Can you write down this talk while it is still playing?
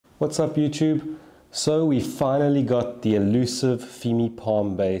What's up YouTube? So we finally got the elusive Fimi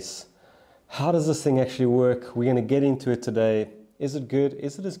Palm base. How does this thing actually work? We're going to get into it today. Is it good?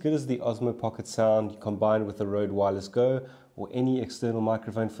 Is it as good as the Osmo Pocket Sound combined with the Rode Wireless Go or any external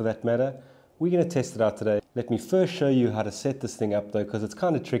microphone for that matter? We're going to test it out today. Let me first show you how to set this thing up though, because it's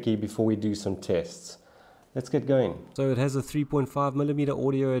kind of tricky before we do some tests. Let's get going. So it has a 3.5mm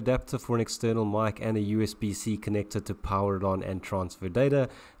audio adapter for an external mic and a USB-C connector to power it on and transfer data,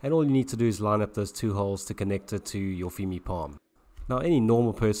 and all you need to do is line up those two holes to connect it to your Fimi Palm. Now any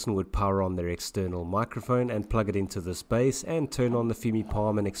normal person would power on their external microphone and plug it into this base and turn on the Fimi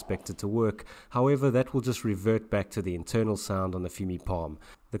Palm and expect it to work. However, that will just revert back to the internal sound on the Fimi Palm.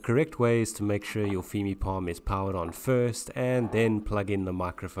 The correct way is to make sure your Fimi Palm is powered on first and then plug in the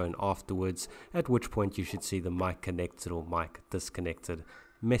microphone afterwards, at which point you should see the mic connected or mic disconnected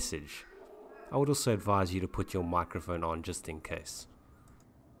message. I would also advise you to put your microphone on just in case.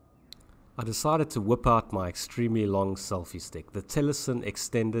 I decided to whip out my extremely long selfie stick, the TELESIN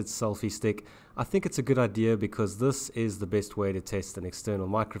extended selfie stick. I think it's a good idea because this is the best way to test an external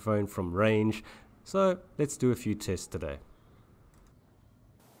microphone from range. So let's do a few tests today.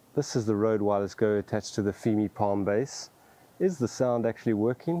 This is the Rode Wireless Go attached to the Fimi Palm base. Is the sound actually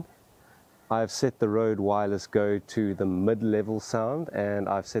working? I've set the Rode Wireless Go to the mid-level sound and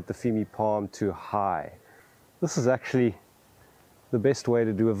I've set the Fimi Palm to high. This is actually the best way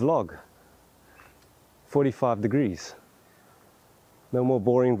to do a vlog. 45 degrees. No more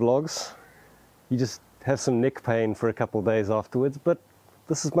boring vlogs. You just have some neck pain for a couple of days afterwards, but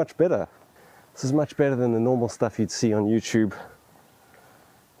this is much better. This is much better than the normal stuff you'd see on YouTube.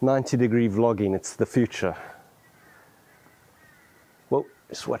 90-degree vlogging, it's the future. Well,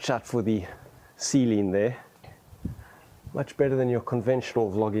 just watch out for the ceiling there. Much better than your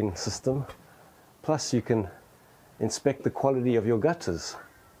conventional vlogging system. Plus you can inspect the quality of your gutters.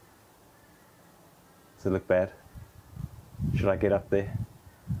 Does it look bad? Should I get up there?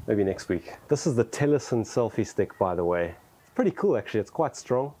 Maybe next week. This is the TELESIN selfie stick, by the way. It's pretty cool actually, it's quite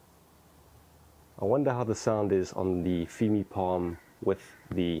strong. I wonder how the sound is on the Fimi Palm with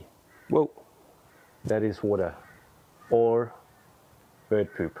the, whoa, that is water or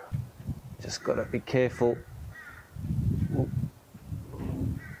bird poop. Just gotta be careful.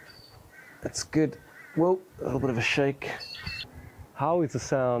 That's good. Whoa, a little bit of a shake. How is the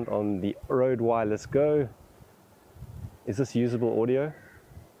sound on the Rode Wireless Go? Is this usable audio?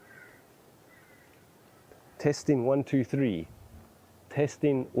 Testing 1, 2, 3.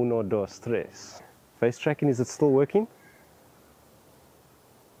 Testing 1, 2, 3. Face tracking, is it still working?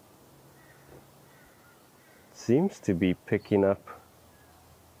 Seems to be picking up.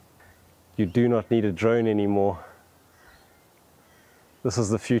 You do not need a drone anymore. This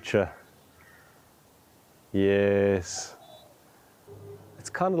is the future. Yes. It's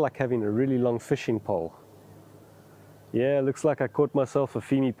kind of like having a really long fishing pole. Yeah, looks like I caught myself a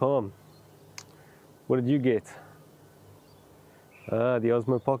Fimi Palm. What did you get? Ah, the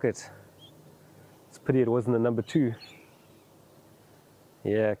Osmo Pocket. It's a pity it wasn't a number 2.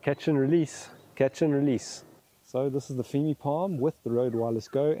 Yeah, catch and release. Catch and release. So this is the Fimi Palm with the Rode Wireless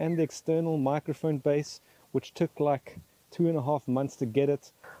Go and the external microphone base, which took like 2.5 months to get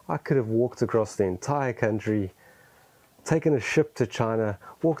it. I could have walked across the entire country, taken a ship to China,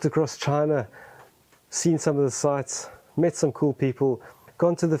 walked across China, seen some of the sites, met some cool people,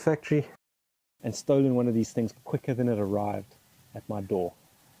 gone to the factory and stolen one of these things quicker than it arrived at my door.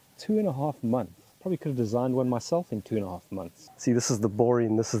 2.5 months. Probably could have designed one myself in 2.5 months. See, this is the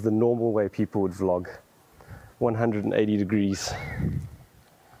boring, this is the normal way people would vlog. 180 degrees.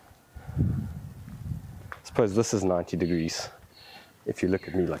 I suppose this is 90 degrees if you look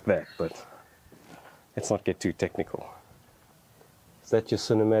at me like that, but let's not get too technical. Is that your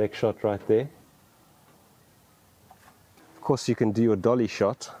cinematic shot right there? Of course you can do your dolly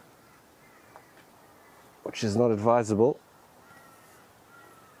shot, which is not advisable.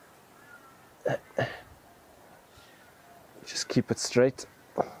 Just keep it straight.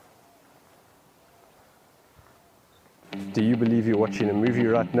 Do you believe you're watching a movie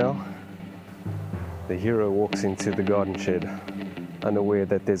right now? The hero walks into the garden shed, unaware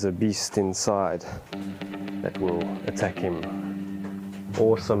that there's a beast inside that will attack him,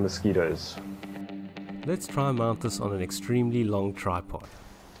 or some mosquitoes. Let's try and mount this on an extremely long tripod.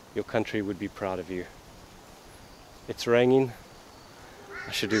 Your country would be proud of you. It's raining.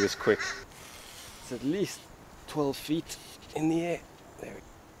 I should do this quick. It's at least 12 feet in the air. There we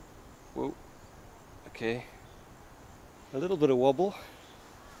go. Whoa. Okay. A little bit of wobble.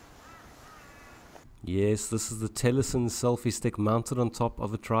 Yes, this is the TELESIN selfie stick mounted on top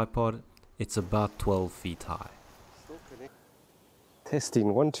of a tripod. It's about 12 feet high.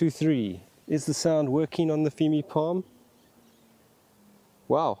 Testing, 1, 2, 3. Is the sound working on the Fimi Palm?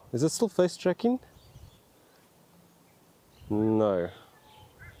 Wow, is it still face tracking? No.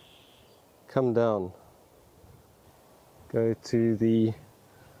 Come down. Go to the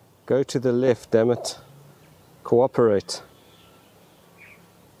left, damn it. Cooperate.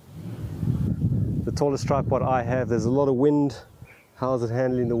 The tallest tripod I have, there's a lot of wind. How's it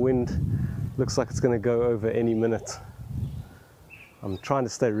handling the wind? Looks like it's going to go over any minute. I'm trying to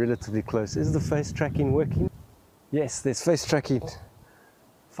stay relatively close. Is the face tracking working? Yes, there's face tracking.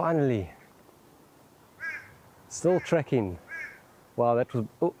 Finally. Still tracking. Wow, that was,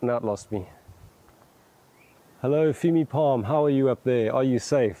 oh, now it lost me. Hello Fimi Palm, how are you up there? Are you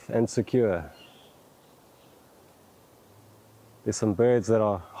safe and secure? There's some birds that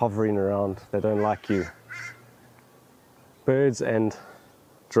are hovering around. They don't like you. Birds and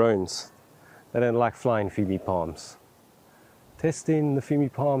drones. They don't like flying Fimi Palms. Testing the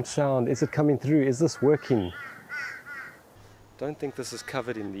Fimi Palm sound. Is it coming through? Is this working? Don't think this is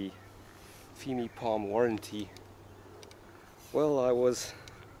covered in the Fimi Palm warranty. Well, I was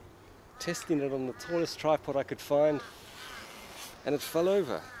testing it on the tallest tripod I could find and it fell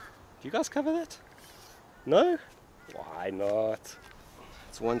over. Do you guys cover that? No? Why not?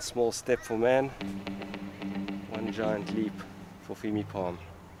 It's one small step for man, one giant leap for Fimi Palm.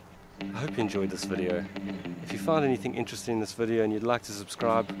 I hope you enjoyed this video. If you found anything interesting in this video and you'd like to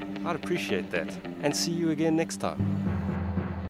subscribe, I'd appreciate that. And see you again next time.